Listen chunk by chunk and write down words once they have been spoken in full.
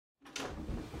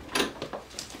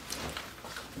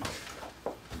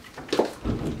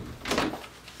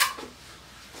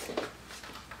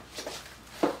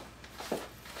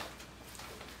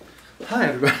Hi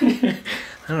everybody.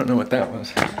 I don't know what that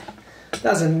was.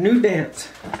 That's a new dance.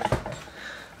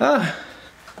 Hi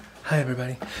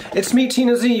everybody. It's me,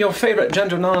 Tina Z, your favorite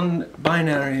gentle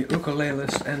non-binary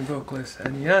ukulelist and vocalist.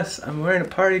 And yes, I'm wearing a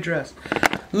party dress.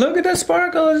 Look at the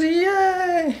sparkles,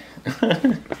 yay!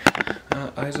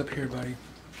 Eyes up here, buddy.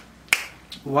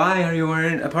 Why are you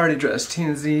wearing a party dress,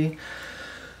 Tina Z?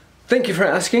 Thank you for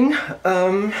asking.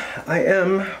 I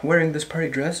am wearing this party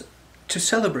dress to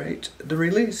celebrate the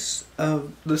release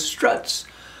of the Struts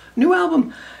new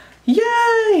album.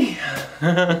 Yay!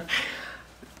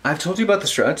 I've told you about the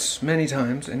Struts many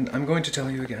times, and I'm going to tell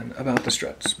you again about the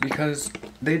Struts because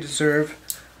they deserve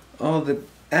all the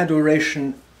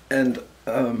adoration and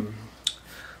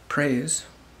praise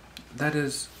that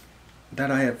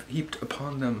I have heaped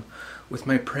upon them with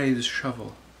my praise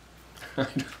shovel.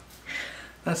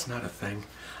 That's not a thing.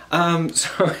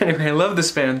 So anyway, I love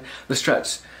this band, the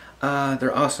Struts.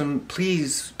 They're awesome.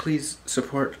 Please, please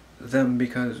support them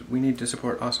because we need to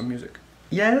support awesome music.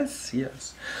 Yes,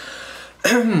 yes.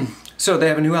 So they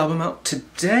have a new album out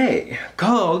today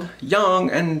called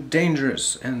Young and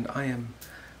Dangerous, and I am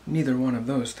neither one of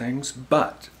those things,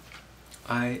 but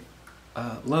I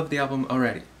love the album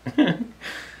already.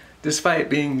 Despite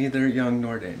being neither young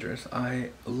nor dangerous, I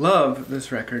love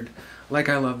this record like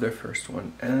I love their first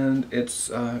one, and it's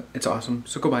awesome.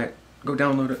 So go buy it, go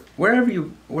download it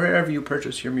wherever you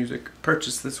purchase your music.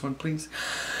 Purchase this one, please.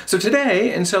 So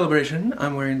today, in celebration,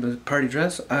 I'm wearing the party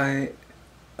dress. I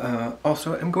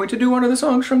also am going to do one of the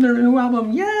songs from their new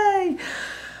album. Yay!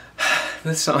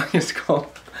 This song is called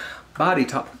Body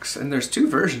Talks, and there's two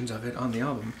versions of it on the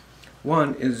album.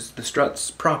 One is the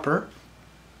Struts proper.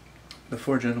 The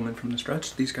four gentlemen from the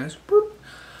Struts, these guys. Boop.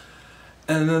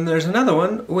 And then there's another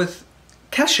one with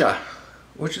Kesha,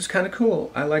 which is kind of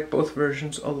cool. I like both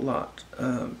versions a lot.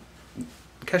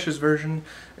 Kesha's version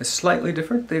is slightly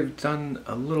different. They've done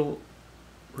a little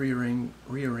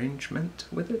rearrangement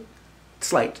with it.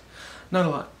 Slight, not a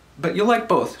lot. But you'll like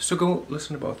both, so go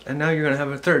listen to both. And now you're going to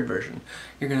have a third version.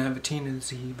 You're going to have a Tina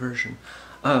Z version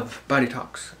of Body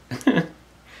Talks.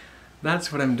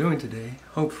 That's what I'm doing today,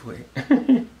 hopefully.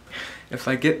 If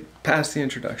I get past the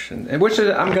introduction, and which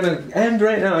I'm gonna end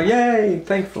right now, yay,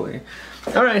 thankfully.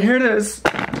 All right, here it is,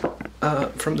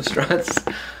 from the Struts,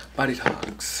 Body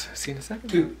Talks. See you in a second.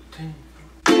 2, 3.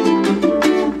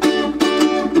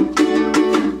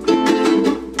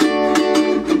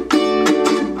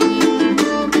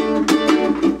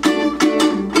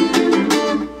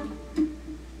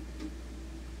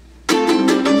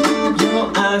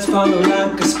 Your eyes follow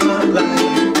like a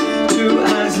spotlight, 2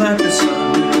 eyes like the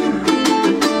sun.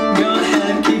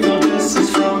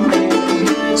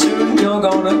 You're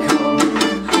gonna come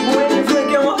when you flick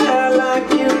your hair like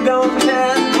you don't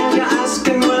care, and you're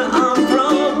asking where I'm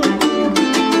from.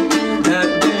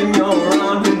 That game you're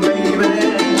on, baby,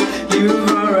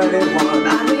 you've already won. I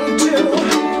need to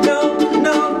know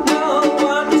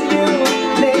what do you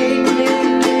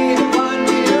need, what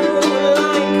do you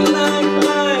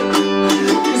like,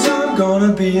 'cause I'm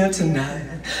gonna be here tonight.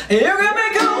 You can be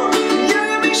cool, you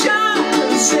can be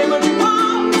shy, say what you want.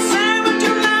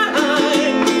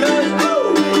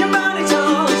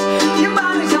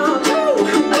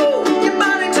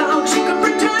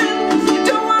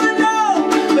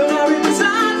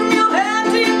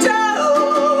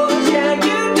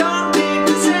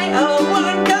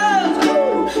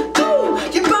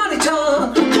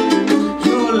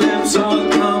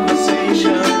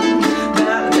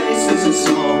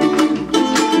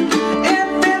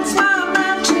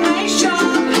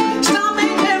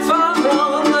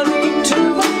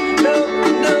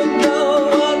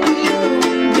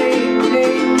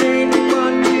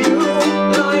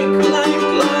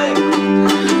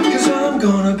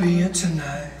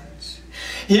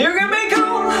 You can be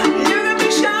cool, you can be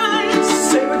shy,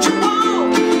 say what you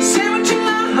want, say what you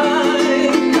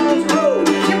like, 'cause ooh,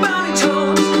 your body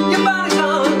talks, ooh,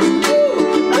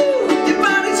 your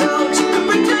body talks, you can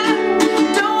pretend,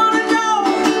 don't wanna know,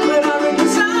 but I read the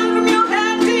sign from your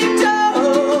head to your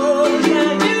toes,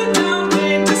 yeah, you don't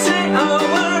need to say a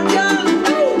word, 'cause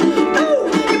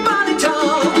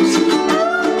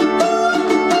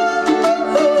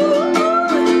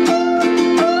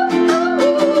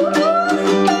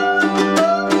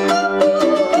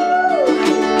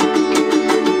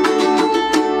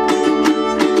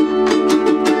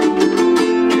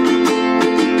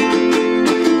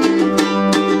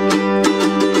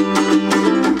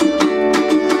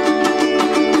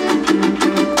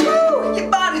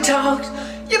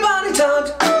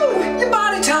ooh, your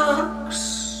body talks,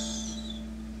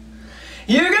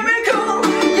 you can be cool,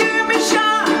 you can be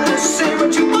shy, say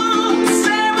what you want,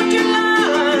 say what you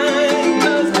like,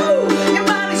 'cause ooh,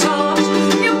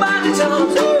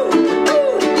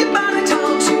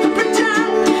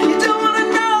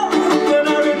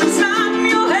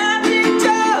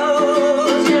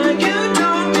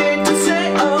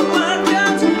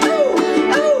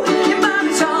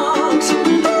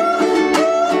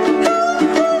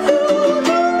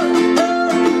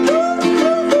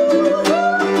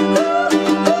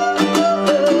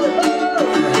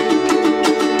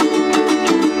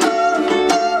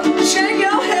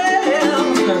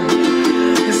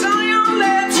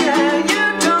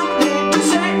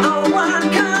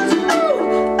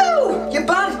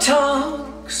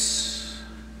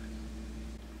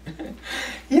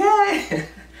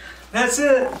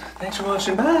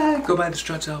 Go buy the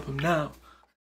Struts album now.